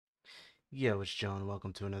Yo, it's John.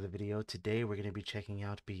 Welcome to another video. Today we're going to be checking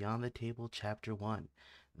out Beyond the Table Chapter 1,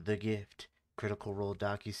 The Gift, Critical Role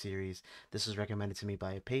Docuseries. This was recommended to me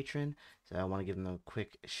by a patron, so I want to give them a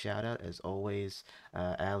quick shout out. As always,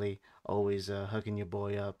 Ali, always hooking your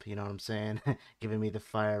boy up, you know what I'm saying? Giving me the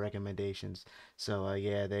fire recommendations. So,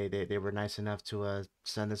 yeah, they were nice enough to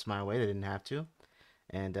send this my way. They didn't have to.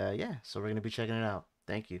 And, yeah, so we're going to be checking it out.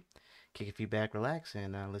 Thank you. Kick your feet back, relax,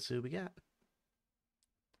 and let's see what we got.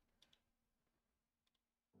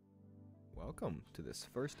 Welcome to this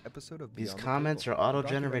first episode of These Beyond the comments Table, are a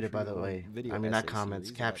auto-generated, by documentary the or way. video I mean, not essay comments,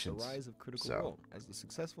 series about the captions. rise of Critical So, Role as the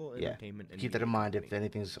successful yeah, entertainment and keep that media in mind company. if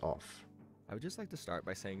anything's off. I would just like to start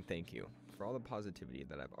by saying thank you for all the positivity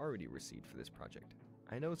that I've already received for this project.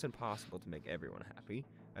 I know it's impossible to make everyone happy,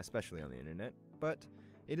 especially on the internet, but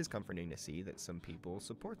it is comforting to see that some people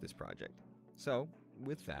support this project. So,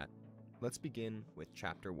 with that, let's begin with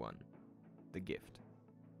Chapter 1, The Gift.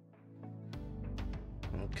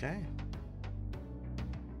 Okay.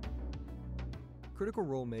 Critical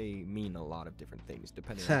Role may mean a lot of different things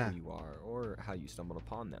depending on who you are or how you stumbled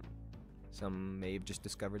upon them. Some may have just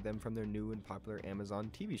discovered them from their new and popular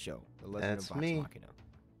Amazon TV show, The Legend That's of Vox me. Machina.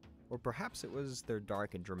 Or perhaps it was their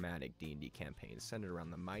dark and dramatic D&D campaign centered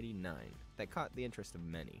around the Mighty Nine that caught the interest of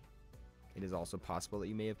many. It is also possible that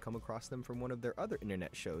you may have come across them from one of their other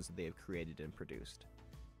internet shows that they have created and produced.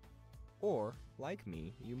 Or, like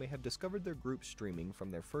me, you may have discovered their group streaming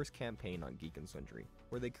from their first campaign on Geek and Sundry,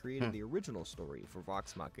 where they created the original story for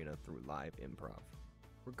Vox Machina through live improv.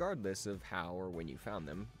 Regardless of how or when you found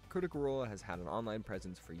them, Critical Role has had an online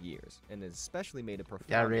presence for years, and has especially made a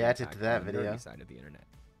profound reacted impact to that on the video. nerdy side of the internet.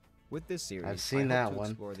 With this series, I've seen I that hope to one.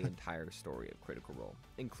 explore the entire story of Critical Role,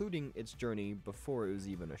 including its journey before it was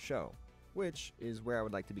even a show, which is where I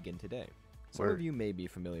would like to begin today. Some Word. of you may be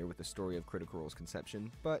familiar with the story of Critical Role's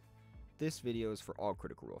conception, but this video is for all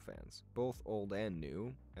Critical Role fans, both old and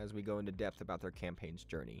new, as we go into depth about their campaign's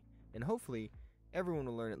journey, and hopefully, everyone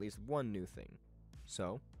will learn at least one new thing.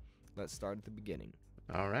 So, let's start at the beginning,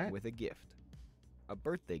 Alright. with a gift. A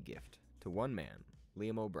birthday gift to one man,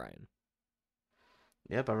 Liam O'Brien.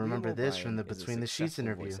 Yep, I remember Liam this from the O'Brien is a Between the Sheets successful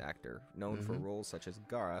interview. voice actor known for roles such as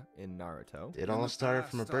Gaara in Naruto, It In all the started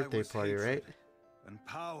from a past, I birthday was party, right? hatred And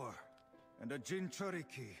power, and a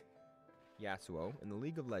Jinchuriki. Yasuo in the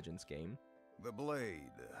League of Legends game, The blade,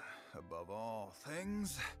 above all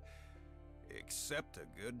things, except a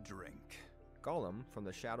good drink. Gollum from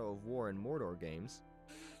the Shadow of War and Mordor games,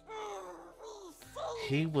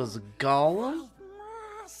 He was Gollum?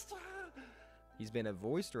 he's been a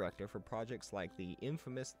voice director for projects like the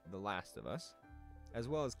infamous The Last of Us, as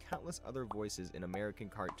well as countless other voices in American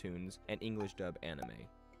cartoons and English dub anime.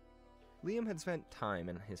 Liam had spent time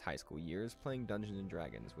in his high school years playing Dungeons &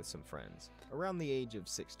 Dragons with some friends, around the age of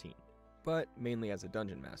 16, but mainly as a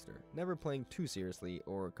dungeon master, never playing too seriously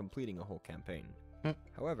or completing a whole campaign.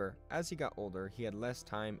 However, as he got older, he had less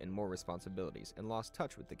time and more responsibilities and lost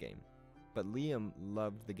touch with the game. But Liam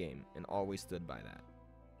loved the game and always stood by that.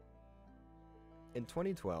 In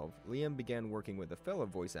 2012, Liam began working with a fellow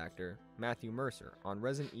voice actor, Matthew Mercer, on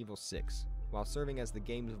Resident Evil 6, while serving as the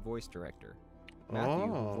game's voice director. Matthew,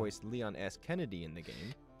 who Oh. voiced Leon S. Kennedy in the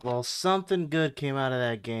game, Well, something good came out of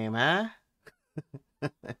that game, huh?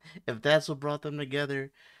 If that's what brought them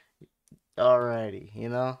together, alrighty, you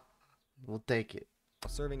know? We'll take it. while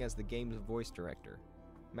serving as the game's voice director.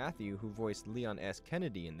 Matthew, who voiced Leon S.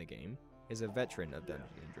 Kennedy in the game, is a veteran of Dungeons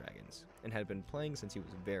 & Dragons, and had been playing since he was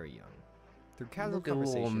very young. Through casual Look at little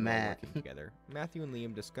conversation while Matt. working together, Matthew and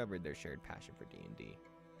Liam discovered their shared passion for D&D,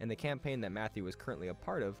 and the campaign that Matthew was currently a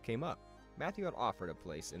part of came up. Matthew had offered a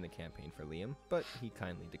place in the campaign for Liam, but he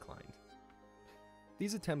kindly declined.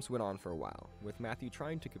 These attempts went on for a while, with Matthew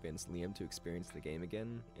trying to convince Liam to experience the game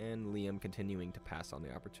again, and Liam continuing to pass on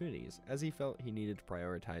the opportunities, as he felt he needed to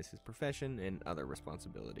prioritize his profession and other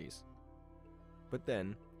responsibilities. But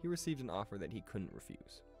then, he received an offer that he couldn't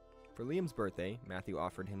refuse. For Liam's birthday, Matthew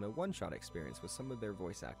offered him a one-shot experience with some of their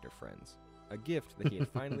voice actor friends, a gift that he had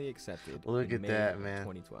finally accepted Look in at May that, of man.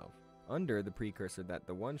 2012, under the precursor that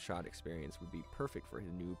the one-shot experience would be perfect for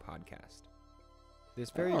his new podcast. This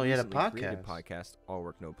very Oh, he had a recently created podcast. podcast, All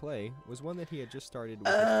Work No Play, was one that he had just started with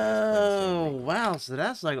his best friend Sam Oh, Riegel. wow, so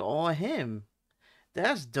that's like all him.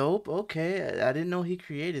 That's dope. Okay, I didn't know he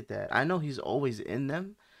created that. I know he's always in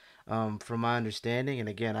them, from my understanding. And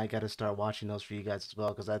again, I got to start watching those for you guys as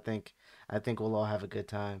well because I think we'll all have a good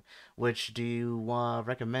time. Which do you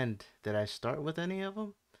recommend that I start with any of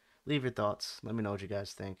them? Leave your thoughts. Let me know what you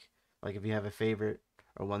guys think. Like if you have a favorite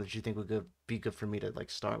or one that you think be good for me to like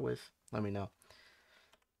start with. Let me know.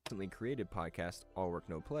 Recently created podcast, All Work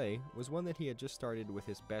No Play, was one that he had just started with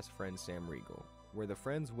his best friend Sam Riegel. where the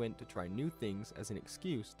friends went to try new things as an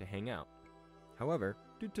excuse to hang out. However,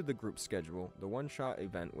 due to the group's schedule, the one-shot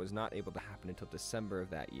event was not able to happen until December of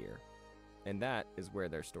that year. And that is where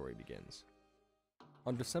their story begins.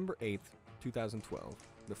 On December 8th, 2012,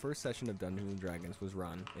 the first session of Dungeons & Dragons was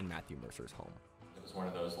run in Matthew Mercer's home. It was one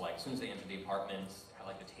of those, like, as soon as they entered the apartment, had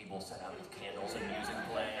like the table set out with candles and music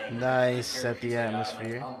playing. Nice, set the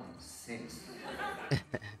atmosphere.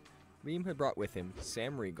 Liam had brought with him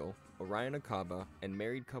Sam Riegel, Orion Akaba, and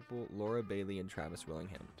married couple Laura Bailey and Travis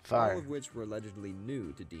Willingham, Fire. all of which were allegedly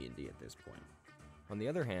new to D&D at this point. On the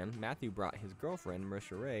other hand, Matthew brought his girlfriend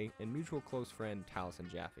Marisha Ray and mutual close friend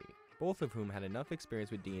Taliesin Jaffe, both of whom had enough experience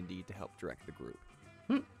with D&D to help direct the group.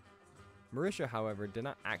 Marisha, however, did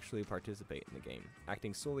not actually participate in the game,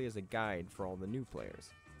 acting solely as a guide for all the new players.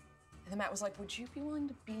 And then Matt was like, would you be willing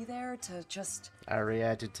to be there to just... I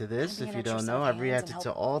reacted to this. Be If an you extra don't set know, of I've hands reacted and to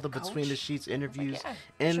help all the coach? Between the Sheets interviews yeah,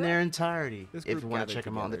 in sure. their entirety. This If group you want to gathered check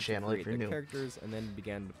them out on the together to channel if create you're their new. characters and then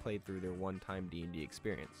began to play through their one-time D&D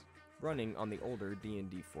experience, running on the older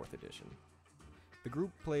D&D 4th edition. The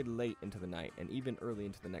group played late into the night and even early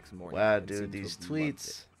into the next morning. Wow, and dude, seemed to these have loved tweets.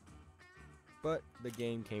 it. But the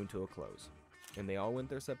game came to a close, and they all went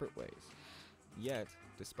their separate ways. Yet,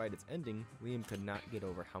 despite its ending, Liam could not get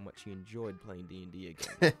over how much he enjoyed playing D&D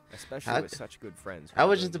again, especially with such good friends. who I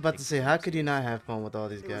were was willing just about take to it say, how could seriously. you not have fun with all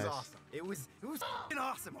these It guys? was awesome. It was f***ing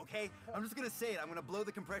awesome, okay? I'm just gonna say it. I'm gonna blow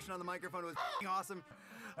the compression on the microphone. It was f***ing awesome.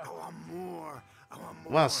 I want more. I want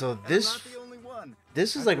more. Wow, so And this- I'm not the only one.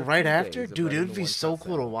 This is After like a right few after? days of Dude, it running would the be so one-shot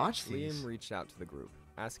cool to session, watch these. Liam reached out to the group,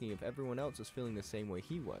 asking if everyone else was feeling the same way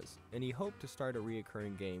he was, and he hoped to start a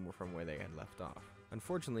reoccurring game from where they had left off.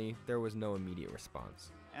 Unfortunately, there was no immediate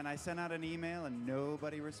response. And I sent out an email and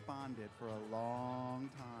nobody responded for a long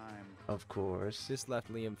time. Of course. This left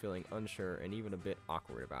Liam feeling unsure and even a bit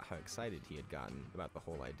awkward about how excited he had gotten about the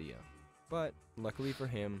whole idea. But, luckily for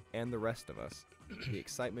him and the rest of us, the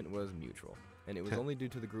excitement was mutual, and it was only due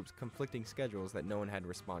to the group's conflicting schedules that no one had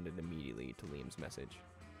responded immediately to Liam's message.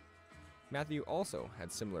 Matthew also had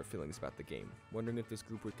similar feelings about the game, wondering if this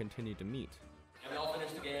group would continue to meet. And we all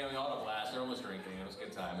finished the game, we all had a blast, everyone was drinking, it was a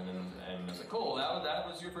good time, and I was like, cool, that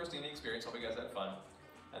was your first D&D experience, hope you guys had fun.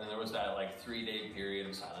 And then there was that like 3-day period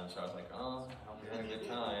of silence where I was like, oh, I hope you had a good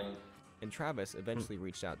time. And Travis eventually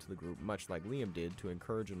reached out to the group much like Liam did to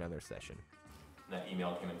encourage another session. And that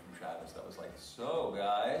email came in from Travis that was like, so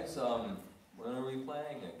guys, when are we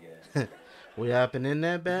playing again? We hopping in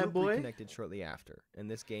that The bad group boy? reconnected shortly after, and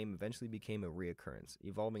this game eventually became a reoccurrence,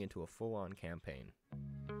 evolving into a full-on campaign.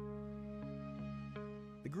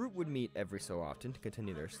 The group would meet every so often to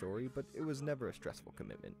continue their story, but it was never a stressful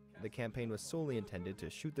commitment. The campaign was solely intended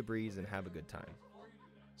to shoot the breeze and have a good time.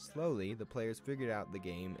 Slowly, the players figured out the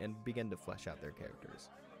game and began to flesh out their characters.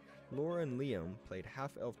 Laura and Liam played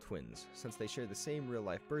half-elf twins, since they share the same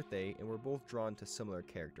real-life birthday and were both drawn to similar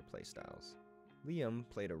character playstyles. Liam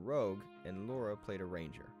played a rogue, and Laura played a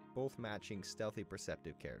ranger, both matching stealthy,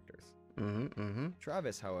 perceptive characters.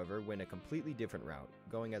 Travis, however, went a completely different route,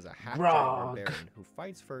 going as a half-giant Grog. barbarian who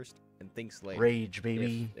fights first and thinks later, Rage,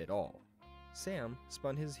 baby. if at all. Sam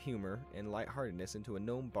spun his humor and lightheartedness into a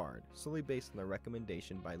gnome bard, solely based on the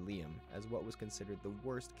recommendation by Liam as what was considered the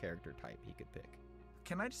worst character type he could pick.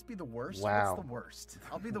 Can I just be the worst? Wow. What's the worst?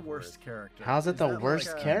 I'll be the worst character. How's it Is the that worst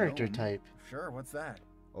like a character gnome? type? Sure, what's that?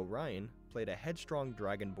 Orion played a headstrong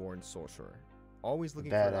dragonborn sorcerer, always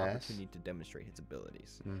looking for an Badass. opportunity to demonstrate his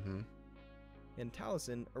abilities. Mm-hmm. And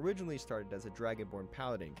Taliesin originally started as a dragonborn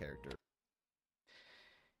paladin character.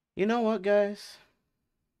 You know what, guys?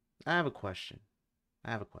 I have a question.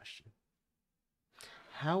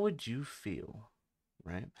 How would you feel,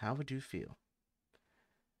 right? How would you feel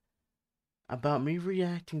about me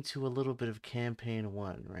reacting to a little bit of Campaign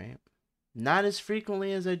 1, right? Not as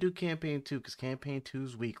frequently as I do Campaign 2, because Campaign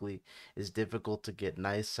 2's weekly is difficult to get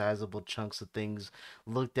nice, sizable chunks of things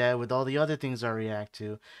looked at with all the other things I react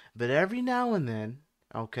to. But every now and then,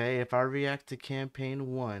 okay, if I react to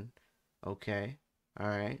Campaign 1, okay,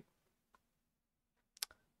 alright,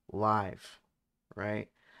 live, right?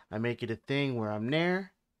 I make it a thing where I'm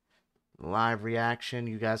there, live reaction,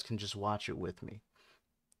 you guys can just watch it with me.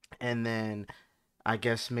 And then I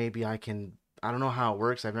guess maybe I can, I don't know how it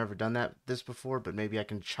works, I've never done this before, but maybe I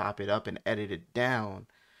can chop it up and edit it down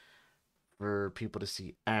for people to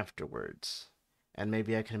see afterwards. And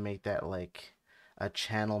maybe I can make that like a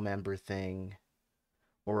channel member thing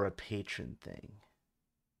or a patron thing.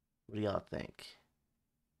 What do y'all think?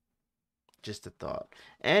 Just a thought.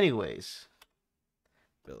 Anyways.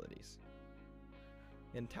 Abilities.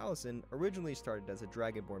 And Taliesin originally started as a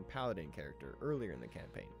dragonborn paladin character earlier in the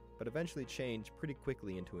campaign, but eventually changed pretty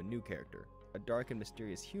quickly into a new character, a dark and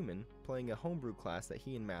mysterious human playing a homebrew class that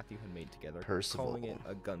he and Matthew had made together, Percival. calling it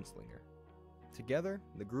a gunslinger. Together,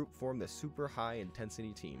 the group formed the Super High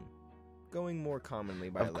Intensity Team, going more commonly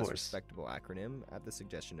by a less respectable acronym at the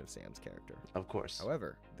suggestion of Sam's character. Of course.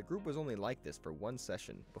 However, the group was only like this for one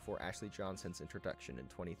session before Ashley Johnson's introduction in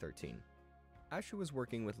 2013. Ashley was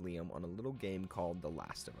working with Liam on a little game called The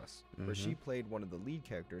Last of Us, where she played one of the lead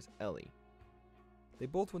characters, Ellie. They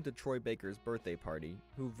both went to Troy Baker's birthday party,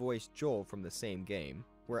 who voiced Joel from the same game,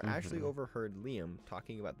 where Ashley overheard Liam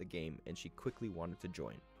talking about the game and she quickly wanted to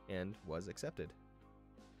join, and was accepted.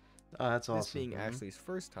 Oh, that's awesome. This being Ashley's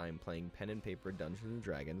first time playing pen and paper Dungeons &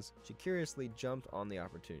 Dragons, she curiously jumped on the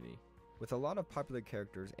opportunity. With a lot of popular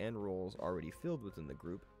characters and roles already filled within the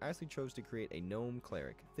group, Ashley chose to create a gnome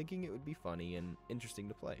cleric, thinking it would be funny and interesting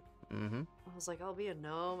to play. I was like, I'll be a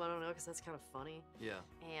gnome, I don't know, because that's kind of funny. Yeah.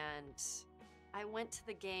 And I went to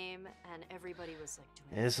the game, and everybody was like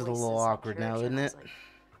doing This is a voices little and awkward now, character, isn't and I it? was like,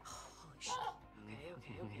 oh, holy shit,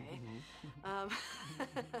 okay.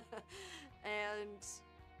 And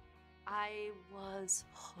I was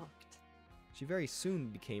hooked. She very soon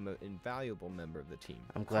became an invaluable member of the team.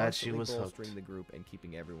 I'm glad she was hooked. Bolstering the group and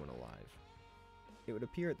keeping everyone alive. It would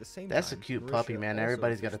appear at the same That's time, a cute Marisha puppy, man. also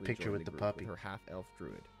Everybody's got a officially picture joined with the group puppy. her half-elf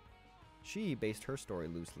druid. She based her story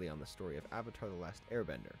loosely on the story of Avatar: The Last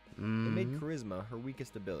Airbender, and made charisma her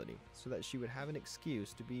weakest ability, so that she would have an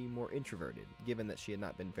excuse to be more introverted, given that she had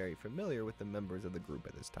not been very familiar with the members of the group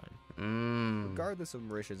at this time. Regardless of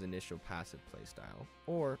Marisha's initial passive playstyle,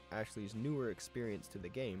 or Ashley's newer experience to the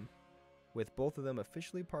game, with both of them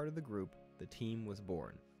officially part of the group, the team was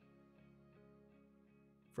born.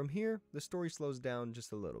 From here, the story slows down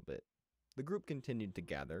just a little bit. The group continued to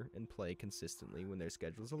gather and play consistently when their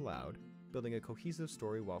schedules allowed, building a cohesive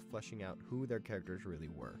story while fleshing out who their characters really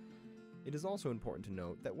were. It is also important to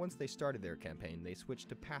note that once they started their campaign, they switched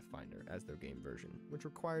to Pathfinder as their game version, which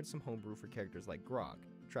required some homebrew for characters like Grog,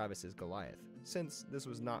 Travis's Goliath, since this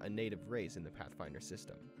was not a native race in the Pathfinder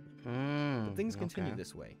system. But things continued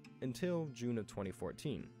this way, until June of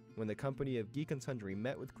 2014, when the company of Geek and Sundry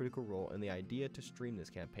met with Critical Role and the idea to stream this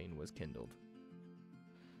campaign was kindled.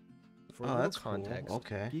 For a little context,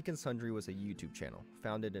 Geek and Sundry was a YouTube channel,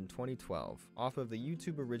 founded in 2012, off of the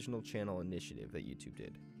YouTube Original Channel initiative that YouTube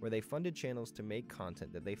did, where they funded channels to make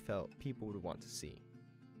content that they felt people would want to see.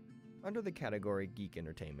 Under the category Geek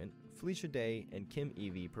Entertainment, Felicia Day and Kim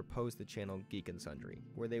Evie proposed the channel Geek and Sundry,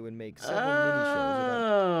 where they would make several mini-shows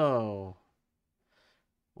about...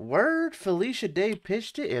 Word, Felicia Day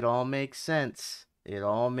pitched it. It all makes sense. It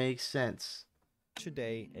all makes sense. Felicia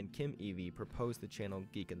Day and Kim Evie proposed the channel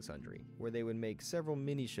Geek and Sundry, where they would make several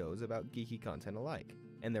mini-shows about geeky content alike,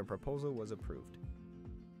 and their proposal was approved.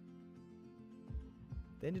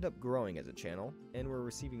 They ended up growing as a channel, and were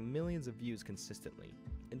receiving millions of views consistently.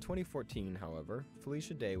 In 2014, however,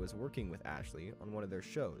 Felicia Day was working with Ashley on one of their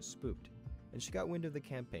shows, Spooked, and she got wind of the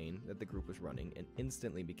campaign that the group was running and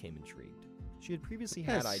instantly became intrigued. She had previously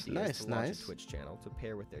had ideas to launch a Twitch channel to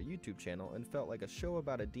pair with their YouTube channel and felt like a show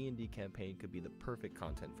about a D&D campaign could be the perfect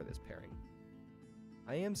content for this pairing.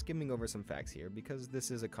 I am skimming over some facts here because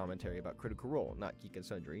this is a commentary about Critical Role, not Geek and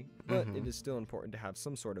Sundry, but it is still important to have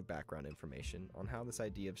some sort of background information on how this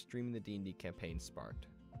idea of streaming the D&D campaign sparked.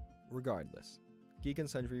 Regardless, Geek and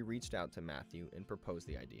Sundry reached out to Matthew and proposed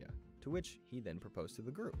the idea, to which he then proposed to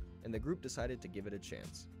the group, and the group decided to give it a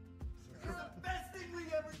chance. It's the best thing we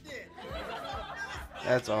ever did!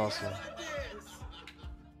 That's awesome.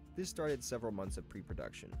 This started several months of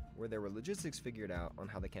pre-production, where there were logistics figured out on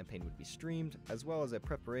how the campaign would be streamed, as well as a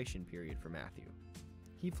preparation period for Matthew.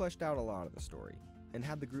 He fleshed out a lot of the story, and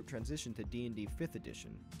had the group transition to D&D 5th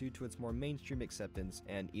edition due to its more mainstream acceptance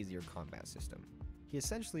and easier combat system. He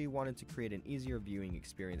essentially wanted to create an easier viewing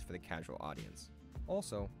experience for the casual audience.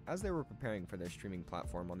 Also, as they were preparing for their streaming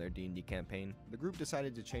platform on their D&D campaign, the group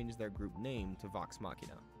decided to change their group name to Vox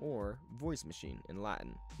Machina, or Voice Machine in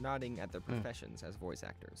Latin, nodding at their professions as voice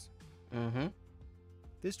actors.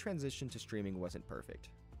 This transition to streaming wasn't perfect,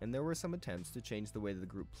 and there were some attempts to change the way the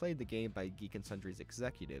group played the game by Geek and Sundry's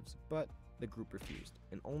executives, but the group refused,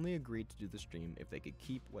 and only agreed to do the stream if they could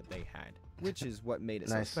keep what they had, which is what made it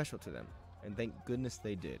so special to them, and thank goodness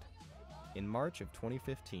they did. In March of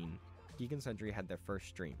 2015, Geek and Sundry had their first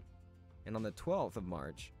stream, and on the 12th of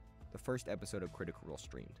March, the first episode of Critical Role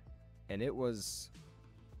streamed. And it was,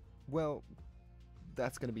 well,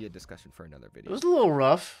 that's going to be a discussion for another video. It was a little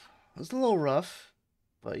rough.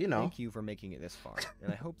 But you know. Thank you for making it this far,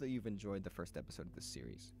 and I hope that you've enjoyed the first episode of this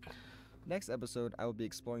series. Next episode, I will be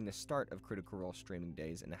exploring the start of Critical Role streaming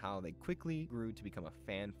days and how they quickly grew to become a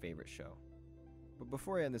fan favorite show. But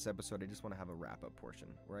before I end this episode, I just want to have a wrap-up portion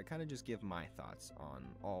where I kind of just give my thoughts on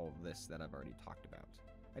all of this that I've already talked about.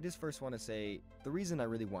 I just first want to say the reason I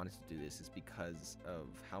really wanted to do this is because of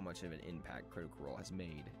how much of an impact Critical Role has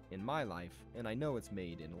made in my life, and I know it's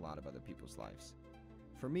made in a lot of other people's lives.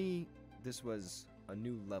 For me, this was a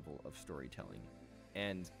new level of storytelling,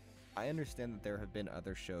 and I understand that there have been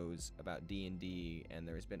other shows about D&D, and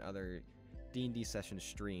there's been other D&D sessions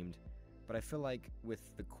streamed, but I feel like with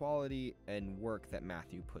the quality and work that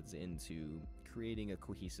Matthew puts into creating a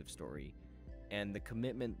cohesive story, and the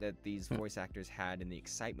commitment that these voice actors had and the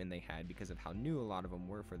excitement they had because of how new a lot of them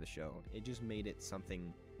were for the show, it just made it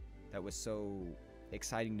something that was so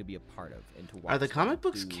exciting to be a part of and to watch. Are the comic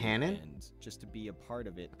books canon? And just to be a part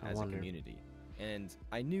of it I as wonder. a community. And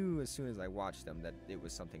I knew as soon as I watched them that it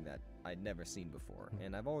was something that I'd never seen before.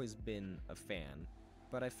 And I've always been a fan,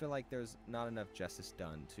 but I feel like there's not enough justice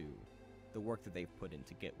done to the work that they've put in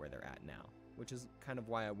to get where they're at now, which is kind of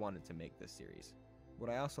why I wanted to make this series. What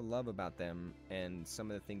I also love about them, and some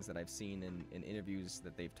of the things that I've seen in interviews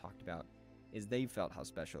that they've talked about, is they felt how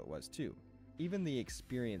special it was too. Even the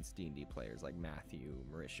experienced D&D players like Matthew,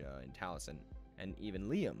 Marisha, and Taliesin, and even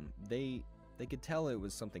Liam, they could tell it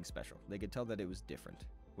was something special. They could tell that it was different,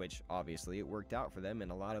 which obviously it worked out for them,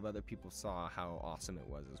 and a lot of other people saw how awesome it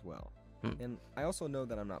was as well. And I also know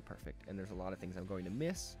that I'm not perfect, and there's a lot of things I'm going to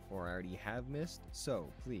miss, or I already have missed, so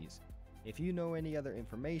please, if you know any other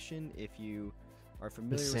information, if you are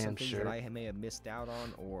familiar with some things that I may have missed out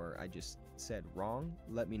on, or I just said wrong,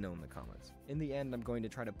 let me know in the comments. In the end, I'm going to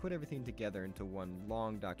try to put everything together into one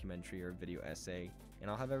long documentary or video essay,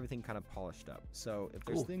 and I'll have everything kind of polished up. So if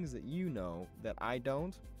there's things that you know that I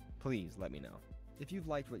don't, please let me know. If you've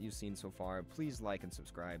liked what you've seen so far, please like and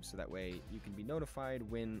subscribe so that way you can be notified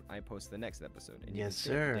when I post the next episode and you can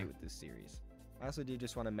stay up to date with this series. I also did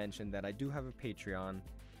just want to mention that I do have a Patreon.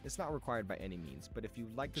 It's not required by any means, but if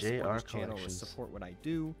you'd like to support this channel or support what I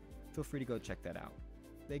do, feel free to go check that out.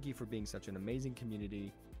 Thank you for being such an amazing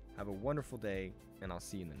community. Have a wonderful day, and I'll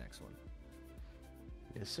see you in the next one.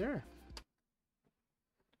 Yes, sir.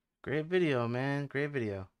 Great video, man. Great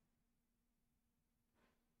video.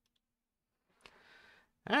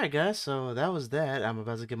 Alright, guys, so that was that. I'm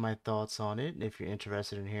about to give my thoughts on it. If you're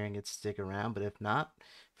interested in hearing it, stick around. But if not,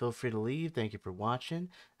 feel free to leave. Thank you for watching.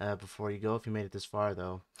 Before you go, if you made it this far,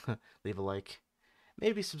 though, leave a like.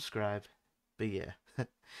 Maybe subscribe. But yeah,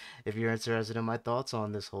 if you're interested in my thoughts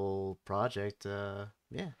on this whole project,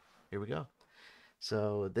 yeah, here we go.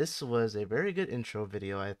 So this was a very good intro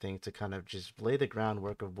video, I think, to kind of just lay the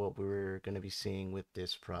groundwork of what we're going to be seeing with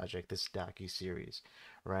this project, this docu-series,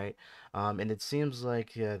 right? And it seems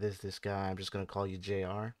like this guy, I'm just going to call you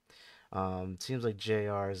JR. It seems like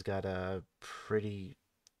JR has got a pretty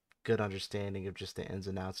good understanding of just the ins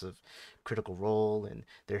and outs of Critical Role and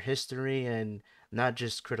their history, and not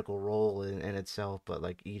just Critical Role in itself, but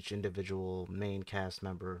like each individual main cast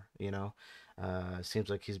member, you know. Seems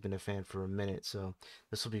like he's been a fan for a minute, so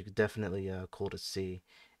this will be definitely cool to see.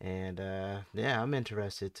 And yeah, I'm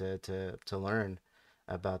interested to learn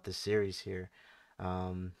about this series here.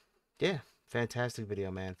 Yeah, fantastic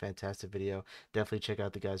video, man. Fantastic video. Definitely check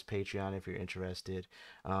out the guy's Patreon if you're interested.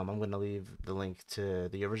 I'm going to leave the link to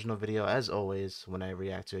the original video, as always, when I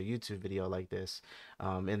react to a YouTube video like this,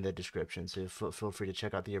 in the description. So feel free to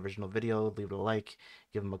check out the original video, leave it a like,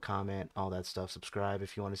 give him a comment, all that stuff. Subscribe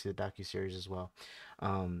if you want to see the docuseries as well.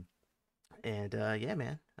 Yeah,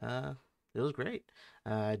 man, it was great.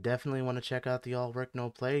 I definitely want to check out the All Work No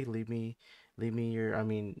Play. Leave me your, I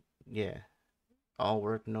mean, yeah, All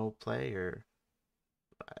Work No Play, or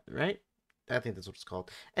right? I think that's what it's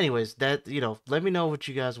called. Anyways, that, you know, let me know what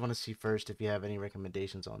you guys want to see first, if you have any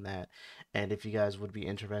recommendations on that, and if you guys would be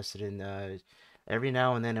interested in every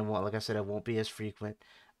now and then, and like I said, it won't be as frequent,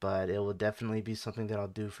 but it will definitely be something that I'll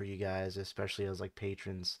do for you guys, especially as like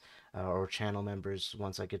patrons or channel members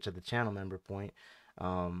once I get to the channel member point.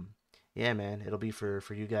 Yeah, man, it'll be for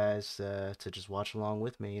you guys to just watch along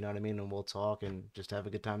with me, you know what I mean, and we'll talk and just have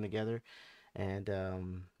a good time together. And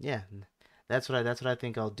yeah, that's what I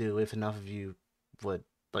think I'll do, if enough of you would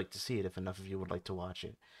like to see it, if enough of you would like to watch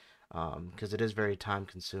it, because it is very time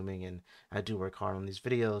consuming, and I do work hard on these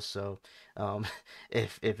videos. So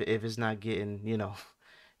if it's not getting, you know,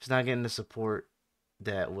 if it's not getting the support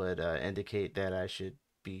that would indicate that I should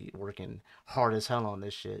be working hard as hell on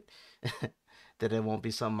this shit, that it won't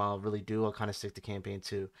be something I'll really do. I'll kind of stick to campaign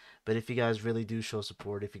 2. But if you guys really do show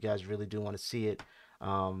support, if you guys really do want to see it,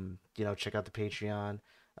 you know, check out the Patreon,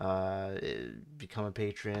 become a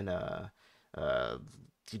patron,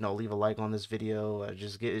 you know, leave a like on this video,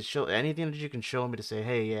 just show anything that you can show me to say,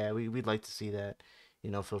 hey, yeah, we'd like to see that, you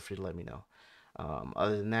know, feel free to let me know.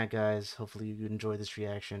 Other than that, guys, hopefully you enjoy this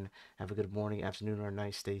reaction. Have a good morning, afternoon, or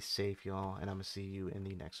night. Stay safe, y'all, and I'm gonna see you in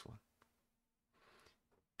the next one.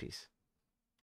 Peace.